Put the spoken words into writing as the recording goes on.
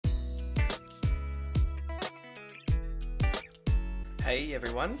Hey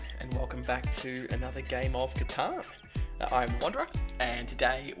everyone, and welcome back to another game of Catan. I'm Wanderer, and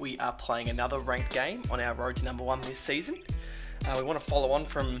today we are playing another ranked game on our road to number 1 this season. We want to follow on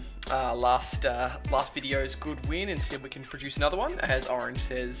from last video's good win and see if we can produce another one. As Orange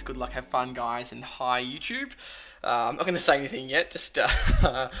says, good luck, have fun guys, and hi YouTube. I'm not going to say anything yet, just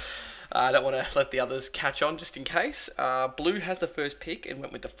I don't want to let the others catch on just in case. Blue has the first pick and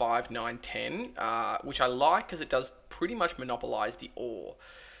went with the 5, 9, 10, which I like because it does pretty much monopolise the ore.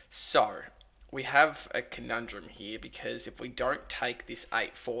 So, we have a conundrum here because if we don't take this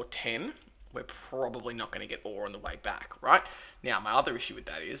 8, 4, 10, we're probably not going to get ore on the way back, right? Now, my other issue with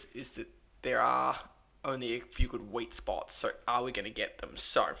that is that there are only a few good wheat spots, so are we going to get them?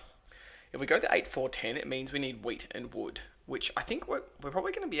 So, if we go to 8, 4, 10, it means we need wheat and wood, which I think we're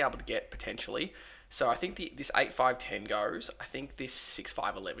probably going to be able to get potentially. So I think this 8, 5, 10 goes. I think this 6,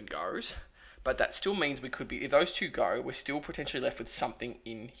 5, 11 goes. But that still means we could be, if those two go, we're still potentially left with something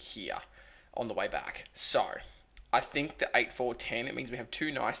in here on the way back. So I think the 8, 4, 10, it means we have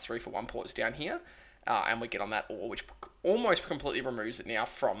two nice 3 for 1 ports down here. And we get on that ore, which almost completely removes it now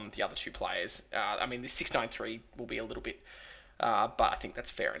from the other two players. I mean, this 6, 9, 3 will be a little bit, but I think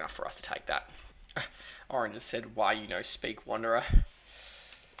that's fair enough for us to take that. Orange has said, why you know speak Wanderer.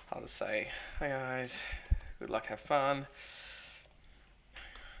 I'll just say, hey guys, good luck, have fun.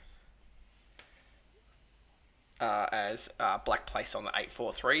 As Black placed on the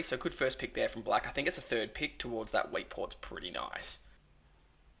 8-4-3, so good first pick there from Black. I think it's a third pick towards that wheat port's pretty nice.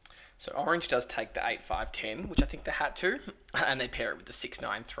 So Orange does take the 8-5-10, which I think they had to, and they pair it with the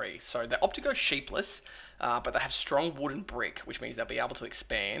 6-9-3. So they opt to go sheepless, but they have strong wood and brick, which means they'll be able to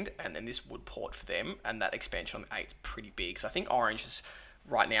expand, and then this wood port for them, and that expansion on the 8 is pretty big. So I think Orange is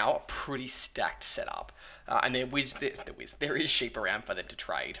right now a pretty stacked setup, and there is sheep around for them to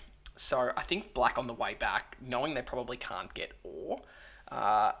trade. So I think Black on the way back, knowing they probably can't get ore,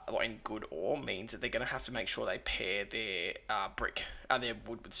 or in good ore, means that they're going to have to make sure they pair their their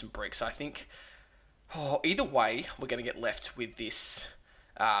wood with some brick. So I think, either way, we're going to get left with this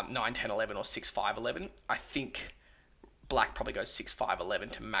 9, 10, 11 or 6, 5, 11. I think Black probably goes 6, 5, 11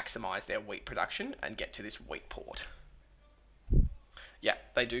 to maximise their wheat production and get to this wheat port. Yeah,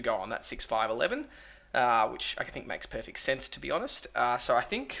 they do go on that 6, 5, 11. Which I think makes perfect sense, to be honest. So I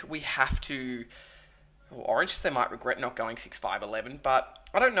think we have to... Well, Orange says they might regret not going 6, 5, 11, but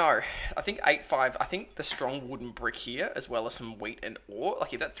I don't know. I think 8, 5... I think the strong wooden brick here, as well as some wheat and ore,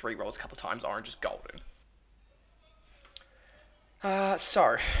 like if that 3 rolls a couple of times, Orange is golden.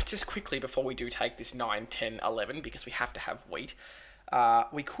 So, just quickly before we do take this 9, 10, 11, because we have to have wheat,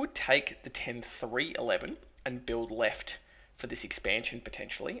 we could take the 10, 3, 11 and build left for this expansion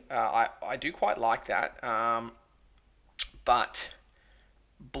potentially. I do quite like that, but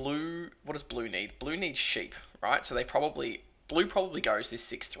Blue, what does Blue need? Blue needs sheep, right? So Blue probably goes this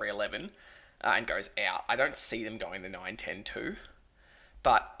 6, 3, 11 and goes out. I don't see them going the 9, 10, 2,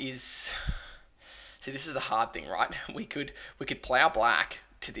 but see, this is the hard thing, right? We could plough Black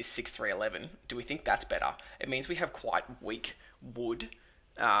to this 6, 3, 11. Do we think that's better? It means we have quite weak wood,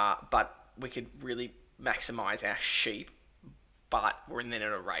 but we could really maximise our sheep. But we're then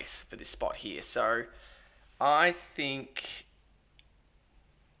in a race for this spot here. So I think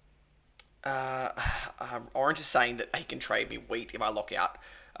Orange is saying that he can trade me wheat if I lock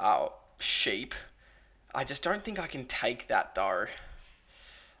out sheep. I just don't think I can take that though.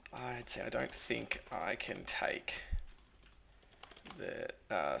 I'd say I don't think I can take the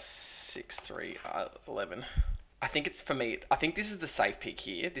 6, 3, 11. I think it's for me. I think this is the safe pick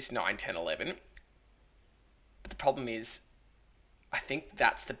here, this 9, 10, 11. But the problem is, I think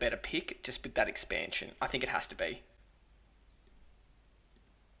that's the better pick, just with that expansion. I think it has to be.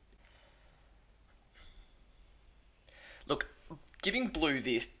 Look, giving Blue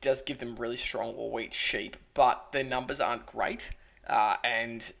this does give them really strong or wheat sheep, but their numbers aren't great,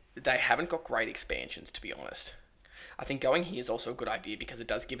 and they haven't got great expansions, to be honest. I think going here is also a good idea because it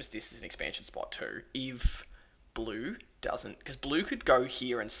does give us this as an expansion spot too. If Blue doesn't, because Blue could go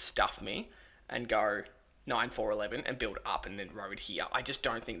here and stuff me and go 9, 4, 11 and build up and then road here. I just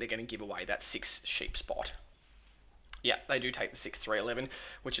don't think they're going to give away that 6 sheep spot. Yeah, they do take the 6, 3, 11,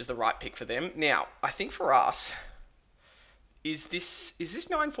 which is the right pick for them. Now, I think for us, is this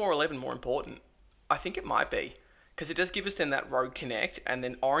 9, 4, 11 more important? I think it might be, because it does give us then that road connect, and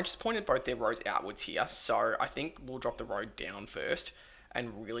then Orange has pointed both their roads outwards here, so I think we'll drop the road down first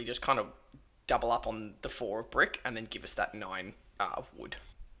and really just kind of double up on the 4 of brick and then give us that 9 of wood.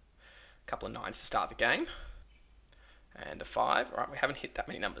 Couple of 9s to start the game, and a 5. All right, we haven't hit that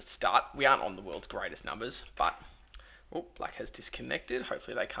many numbers to start. We aren't on the world's greatest numbers, but Black has disconnected.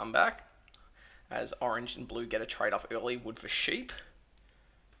 Hopefully they come back as Orange and Blue get a trade off early. Wood for sheep.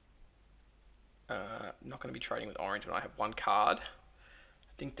 Not going to be trading with orange when I have one card.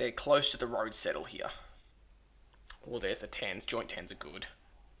 I think they're close to the road settle here. Oh, there's the 10s. Joint 10s are good.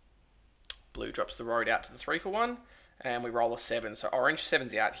 Blue drops the road out to the 3 for 1. And we roll a 7. So orange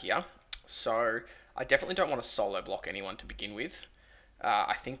 7's out here. So I definitely don't want to solo block anyone to begin with.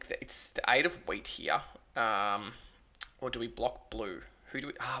 I think that it's the 8 of wheat here. Or do we block blue? Who do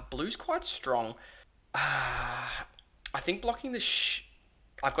we... blue's quite strong. I think blocking the...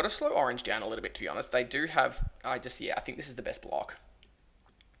 I've got to slow orange down a little bit, to be honest. They do have... I think this is the best block.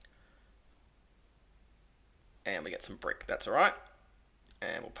 And we get some brick. That's all right.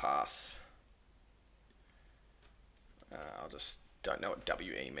 And we'll pass. I'll just... Don't know what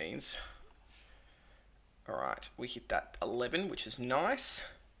WE means. All right. We hit that 11, which is nice.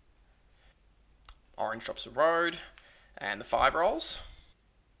 Orange drops the road. And the 5 rolls.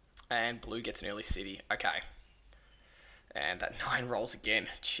 And blue gets an early city. Okay. And that 9 rolls again.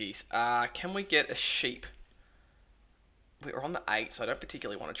 Jeez. Can we get a sheep? We're on the 8, so I don't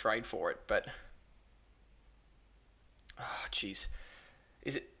particularly want to trade for it, but... Oh, jeez.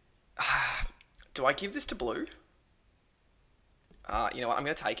 Is it... do I give this to blue? You know what? I'm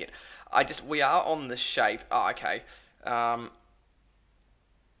going to take it. We are on the shape. Oh, okay. I'll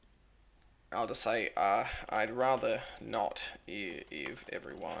just say, I'd rather not if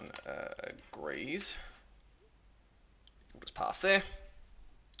everyone agrees. We'll just pass there.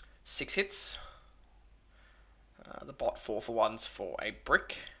 6 hits. The bot 4 for 1's for a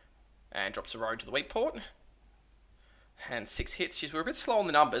brick. And drops the road to the wheat port. And 6 hits. Jeez, we're a bit slow on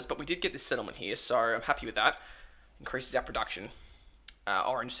the numbers, but we did get this settlement here, so I'm happy with that. Increases our production.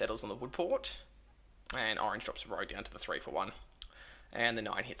 Orange settles on the wood port. And orange drops the road down to the 3 for 1. And the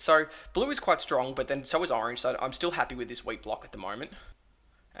 9 hits. So blue is quite strong, but then so is orange, so I'm still happy with this wheat block at the moment.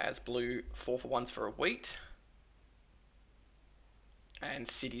 As blue 4 for 1's for a wheat. And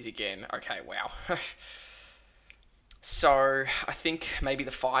cities again. Okay, wow. So I think maybe the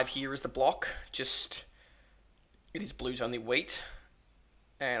 5 here is the block. Just, it is blue's only wheat.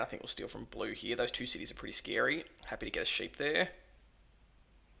 And I think we'll steal from blue here. Those 2 cities are pretty scary. Happy to get a sheep there.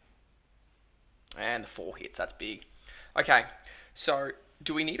 And the 4 hits, that's big. Okay, so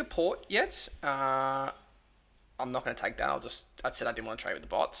do we need a port yet? I'm not going to take that. I said I didn't want to trade with the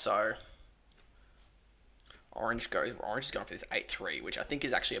bot, so orange is going for this 8-3, which I think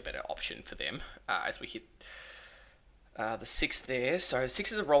is actually a better option for them as we hit the 6 there. So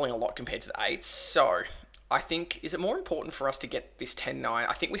 6s are rolling a lot compared to the 8s. So I think, is it more important for us to get this 10-9?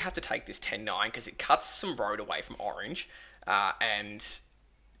 I think we have to take this 10-9 because it cuts some road away from orange, and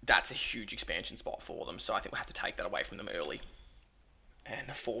that's a huge expansion spot for them. So I think we'll have to take that away from them early. And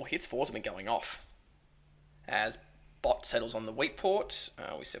the 4 hits. 4s have been going off. As bot settles on the wheat port.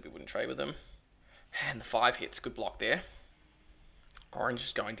 We said we wouldn't trade with them. And the 5 hits. Good block there. Orange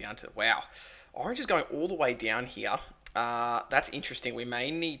is going down to... Wow. Orange is going all the way down here. That's interesting. We may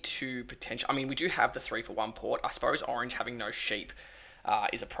need to potentially... I mean, we do have the 3 for 1 port. I suppose orange having no sheep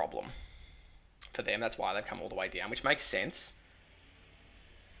is a problem for them. That's why they've come all the way down, which makes sense.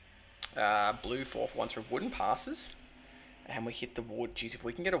 Blue 4 for 1's for wooden passes. And we hit the wood. Geez, if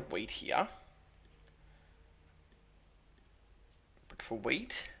we can get a wheat here. Brick for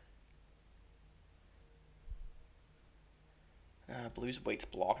wheat. Blue's wheat's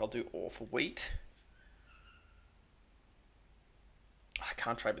blocked. I'll do ore for wheat. I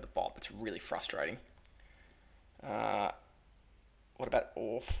can't trade with the bot. That's really frustrating. What about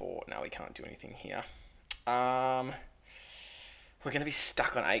ore for... No, we can't do anything here. We're going to be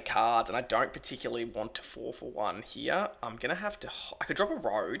stuck on 8 cards, and I don't particularly want to 4 for 1 here. I'm going to have to... I could drop a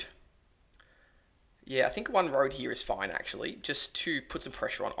road. Yeah, I think 1 road here is fine, actually. Just to put some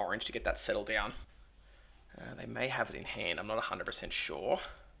pressure on orange to get that settled down. They may have it in hand. I'm not 100% sure.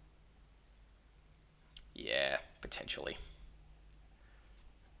 Yeah, potentially.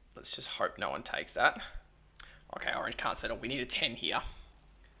 Let's just hope no one takes that. Okay, orange can't settle. We need a 10 here.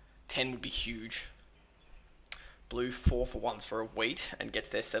 10 would be huge. Blue 4 for 1's for a wheat and gets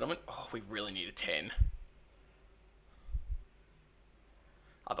their settlement. Oh, we really need a 10.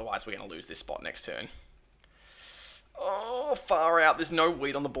 Otherwise, we're going to lose this spot next turn. Oh, far out. There's no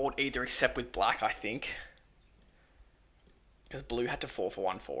wheat on the board either except with black, I think. Because blue had to 4 for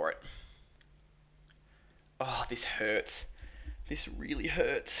 1 for it. Oh, this hurts. This really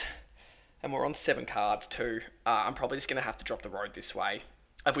hurts. And we're on 7 cards too. I'm probably just going to have to drop the road this way.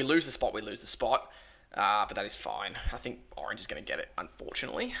 If we lose the spot, we lose the spot. But that is fine. I think orange is going to get it,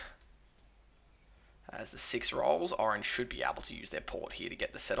 unfortunately. As the 6 rolls, orange should be able to use their port here to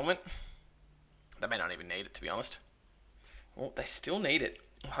get the settlement. They may not even need it, to be honest. Well, they still need it.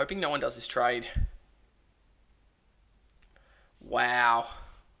 I'm hoping no one does this trade. Wow.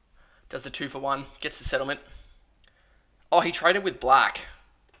 Does the 2 for 1. Gets the settlement. Oh, he traded with black.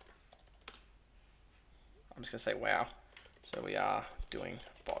 I'm just going to say wow. So we are doing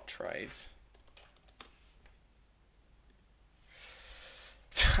bot trades.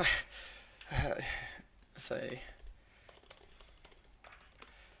 Say.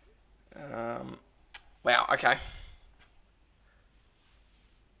 Wow, okay.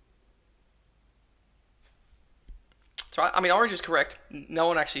 So, I mean, orange is correct. No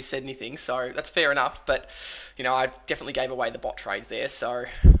one actually said anything, so that's fair enough. But, you know, I definitely gave away the bot trades there, so,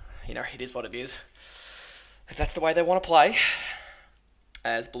 you know, it is what it is. If that's the way they want to play,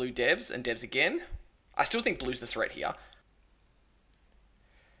 as blue devs and devs again, I still think blue's the threat here.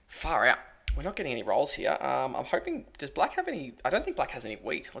 Far out. We're not getting any rolls here. I'm hoping... Does black have any... I don't think black has any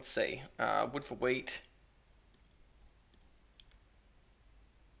wheat. Let's see. Wood for wheat.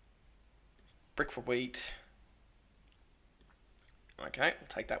 Brick for wheat. Okay, we'll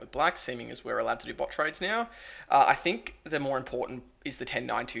take that with black, seeming as we're allowed to do bot trades now. I think the more important is the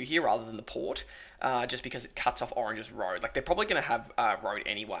 10-9-2 here rather than the port, just because it cuts off orange's road. Like, they're probably going to have road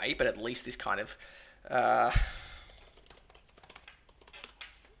anyway, but at least this kind of...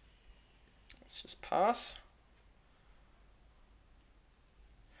 let's just pass.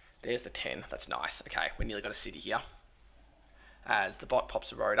 There's the 10. That's nice. Okay, we nearly got a city here. As the bot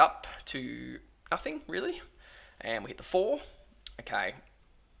pops the road up to nothing, really. And we hit the 4. Okay.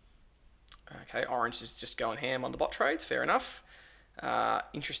 Okay, orange is just going ham on the bot trades. Fair enough.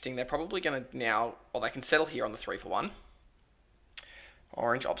 Interesting. They're probably going to now... Well, they can settle here on the 3 for 1.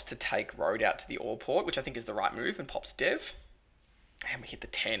 Orange opts to take road out to the ore port, which I think is the right move, and pops dev. And we hit the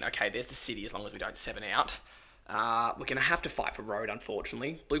 10. Okay, there's the city as long as we don't 7 out. We're going to have to fight for road,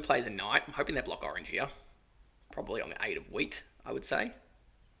 unfortunately. Blue plays a knight. I'm hoping they block orange here. Probably on the 8 of wheat, I would say.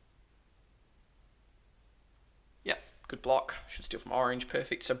 Yep, good block. Should steal from orange.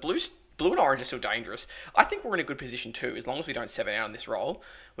 Perfect. So blue and orange are still dangerous. I think we're in a good position too, as long as we don't 7 out on this roll.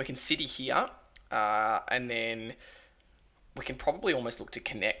 We can city here, and then we can probably almost look to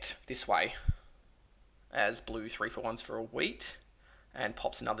connect this way. As blue 3 for 1s for a wheat. And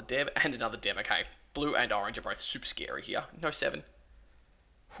pops another dev and another dev. Okay, blue and orange are both super scary here. No 7.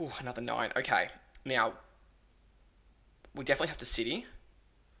 Whew, another 9. Okay, now we definitely have to city.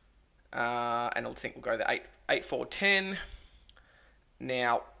 And I think we'll go the 8, 4, 10.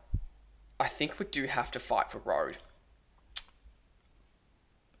 Now, I think we do have to fight for road.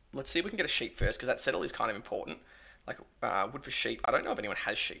 Let's see if we can get a sheep first, because that settle is kind of important. Like, wood for sheep. I don't know if anyone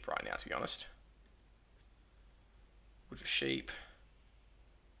has sheep right now, to be honest. Wood for sheep.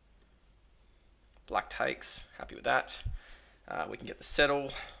 Black takes. Happy with that. We can get the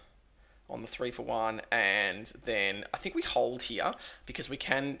settle on the 3 for 1, and then I think we hold here because we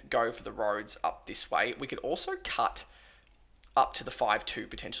can go for the roads up this way. We could also cut up to the 5-2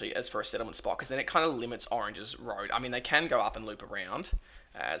 potentially as for a settlement spot, because then it kind of limits orange's road. I mean, they can go up and loop around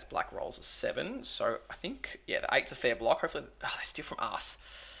as black rolls a 7. So I think, yeah, the 8's a fair block. Hopefully, they steal from us.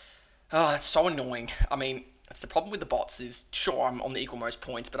 Oh, that's so annoying. I mean, that's the problem with the bots is, sure, I'm on the equal most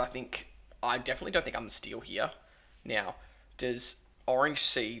points, but I definitely don't think I'm the steal here. Now, does orange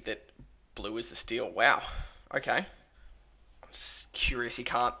see that blue is the steal? Wow. Okay. I'm just curious. He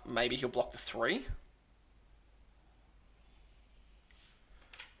can't... Maybe he'll block the 3.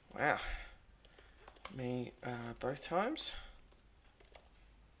 Wow. Me both times.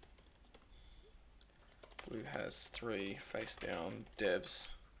 Blue has 3 face down devs.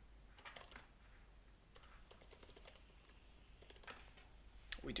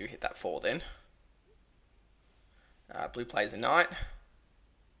 We do hit that 4 then. Blue plays a knight.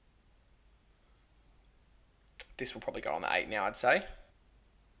 This will probably go on the 8 now, I'd say.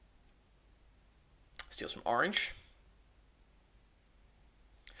 Steals from orange.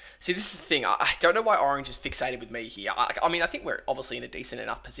 See, this is the thing. I don't know why orange is fixated with me here. I mean, I think we're obviously in a decent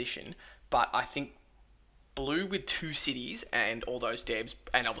enough position, but I think blue with 2 cities and all those devs,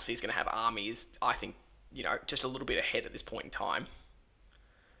 and obviously he's going to have armies, I think, you know, just a little bit ahead at this point in time.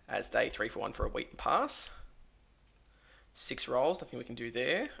 As they 3 for 1 for a wheat and pass. 6 rolls, nothing we can do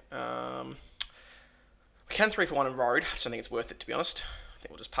there. We can 3 for 1 and road. I don't think it's worth it, to be honest. I think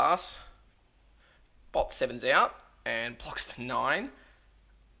we'll just pass. Bot 7's out and blocks the 9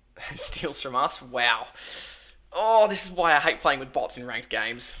 and steals from us. Wow. Oh, this is why I hate playing with bots in ranked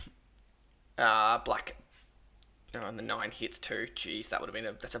games. Black. No, and the 9 hits too. Jeez, that would have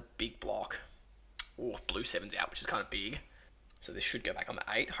been that's a big block. Oh, blue 7's out, which is kind of big. So this should go back on the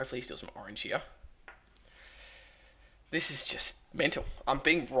 8. Hopefully he steals some orange here. This is just mental. I'm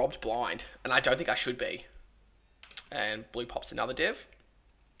being robbed blind, and I don't think I should be. And blue pops another dev.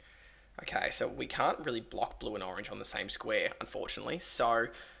 Okay, so we can't really block blue and orange on the same square, unfortunately. So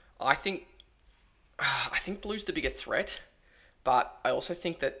I think blue's the bigger threat, but I also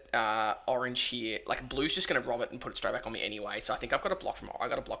think that orange here, like blue's just going to rob it and put it straight back on me anyway. So I think I've got to block I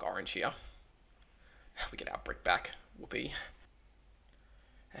got to block orange here. We get our brick back. Whoopee.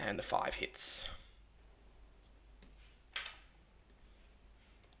 And the 5 hits.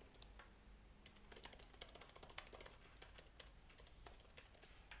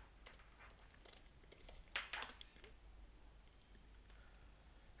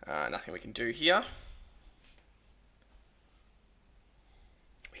 Nothing we can do here.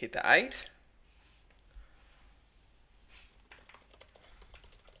 We hit the 8.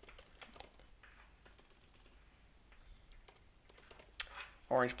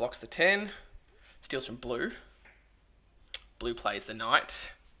 Orange blocks the 10. Steals from blue. Blue plays the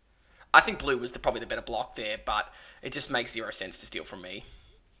knight. I think blue was probably the better block there, but it just makes 0 sense to steal from me.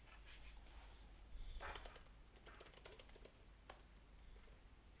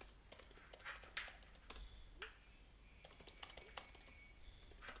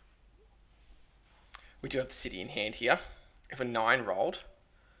 We do have the city in hand here. If a 9 rolled,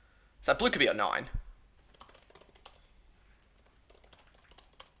 so blue could be a 9.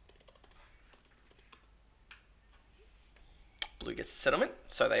 Blue gets settlement,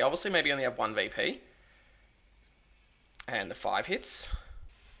 so they obviously maybe only have 1 VP. And the 5 hits.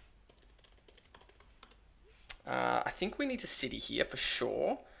 I think we need to city here for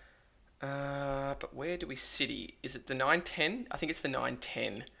sure. But where do we city? Is it the 9-10? I think it's the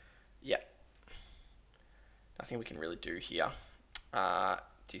 9-10. Yep. Nothing we can really do here. Do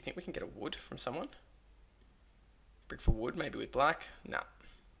you think we can get a wood from someone? Brick for wood, maybe with black? No.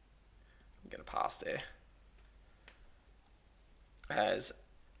 I'm going to pass there. As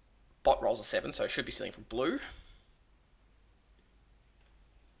bot rolls a 7, so should be stealing from blue.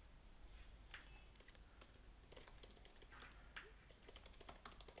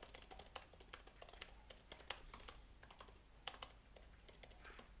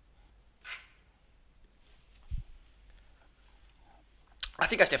 I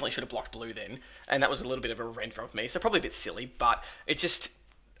think I definitely should have blocked blue then, and that was a little bit of a rent from me, so probably a bit silly, but it just...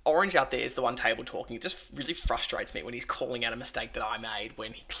 Orange out there is the one table talking. It just really frustrates me when he's calling out a mistake that I made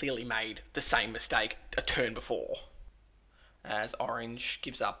when he clearly made the same mistake a turn before. As orange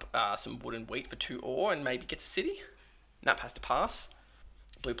gives up some wood and wheat for 2 ore and maybe gets a city. Nap has to pass.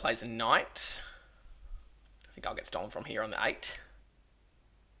 Blue plays a knight. I think I'll get stolen from here on the 8.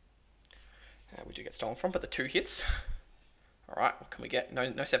 We do get stolen from, but the 2 hits. Alright, what can we get?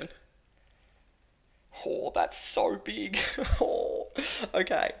 No 7. Oh, that's so big. Oh,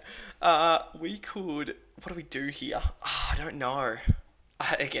 okay. We could... What do we do here? Oh, I don't know.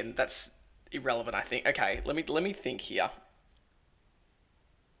 Again, that's irrelevant, I think. Okay, let me think here.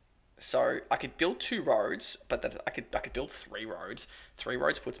 So, I could build 2 roads, but I could build 3 roads. 3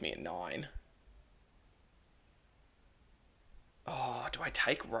 roads puts me at 9. Oh, do I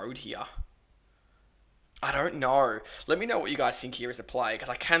take road here? I don't know. Let me know what you guys think here as a play, because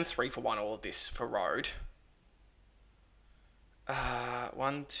I can 3 for 1 all of this for road.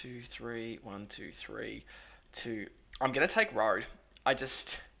 1, 2, 3, 1, 2, 3, 2. I'm going to take road. I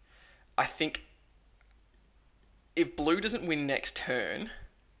think if blue doesn't win next turn,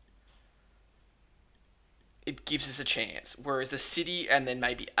 it gives us a chance. Whereas the city and then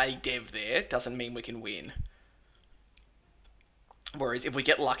maybe a dev there doesn't mean we can win. Whereas if we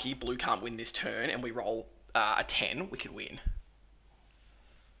get lucky, blue can't win this turn, and we roll a 10, we could win.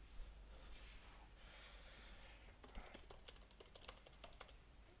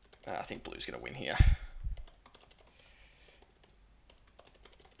 I think blue's going to win here.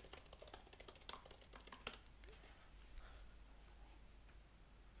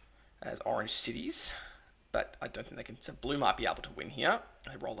 As orange cities, but I don't think they can. So blue might be able to win here.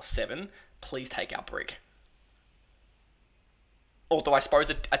 They roll a 7. Please take our brick. Although I suppose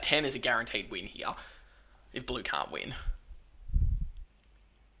a 10 is a guaranteed win here, if blue can't win.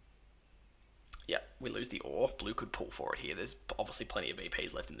 Yeah, we lose the ore. Blue could pull for it here. There's obviously plenty of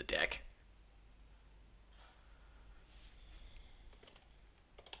VPs left in the deck.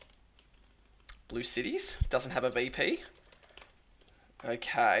 Blue cities doesn't have a VP.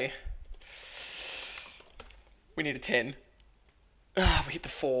 Okay. We need a 10. We hit the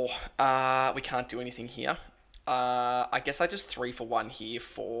 4. We can't do anything here. I guess I just 3 for 1 here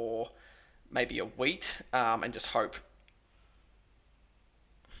for maybe a wheat, and just hope.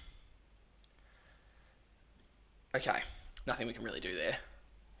 Okay, nothing we can really do there.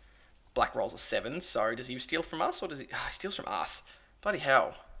 Black rolls a 7, so does he steal from us, or does he... he steals from us. Bloody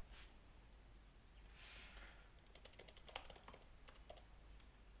hell.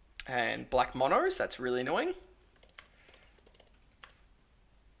 And black monos, that's really annoying.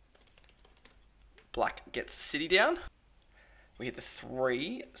 Black gets city down. We hit the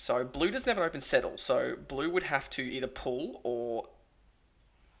 3. So blue doesn't have an open settle. So blue would have to either pull or...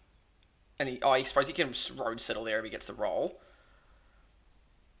 I suppose he can road settle there if he gets the roll.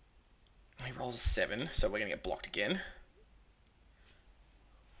 He rolls a 7, so we're going to get blocked again.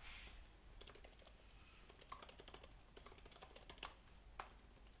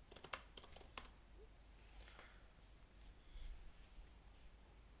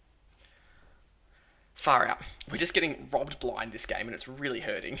 Far out. We're just getting robbed blind this game, and it's really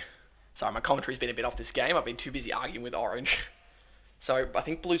hurting. Sorry, my commentary's been a bit off this game. I've been too busy arguing with orange. So I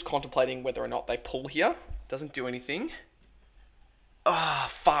think blue's contemplating whether or not they pull here. Doesn't do anything. Ah,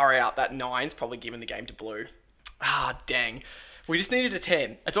 far out. That 9's probably given the game to blue. Ah, dang. We just needed a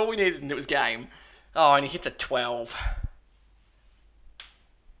 10. That's all we needed, and it was game. Oh, and he hits a 12.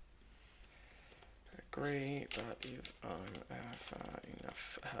 Agree, but if I'm far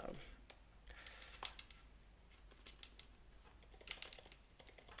enough...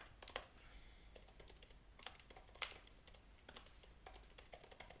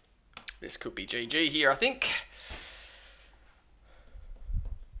 This could be GG here, I think.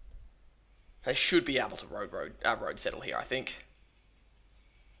 They should be able to road settle here, I think.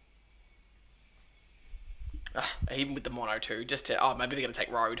 Even with the mono too, just to... Oh, maybe they're going to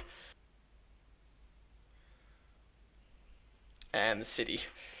take road. And the city.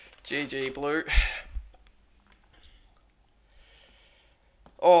 GG, blue.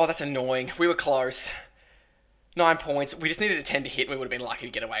 Oh, that's annoying. We were close. 9 points. We just needed a 10 to hit and we would have been lucky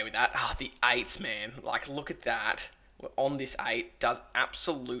to get away with that. Ah, the 8s, man. Like, look at that. We're on this 8. Does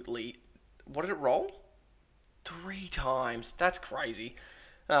absolutely... What did it roll? 3 times. That's crazy.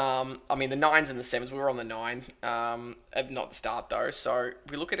 I mean, the 9s and the 7s, we were on the 9. Not the start, though. So,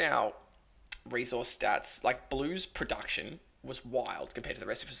 if we look at our resource stats, like, Blue's production was wild compared to the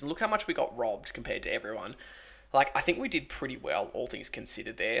rest of us. Look how much we got robbed compared to everyone. Like, I think we did pretty well, all things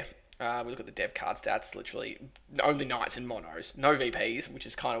considered there. We look at the dev card stats, literally only knights and monos, no VPs, which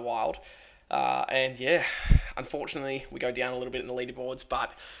is kind of wild. And yeah, unfortunately, we go down a little bit in the leaderboards,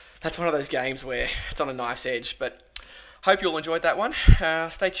 but that's one of those games where it's on a knife's edge. But hope you all enjoyed that one.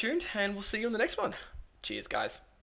 Stay tuned, and we'll see you in the next one. Cheers, guys.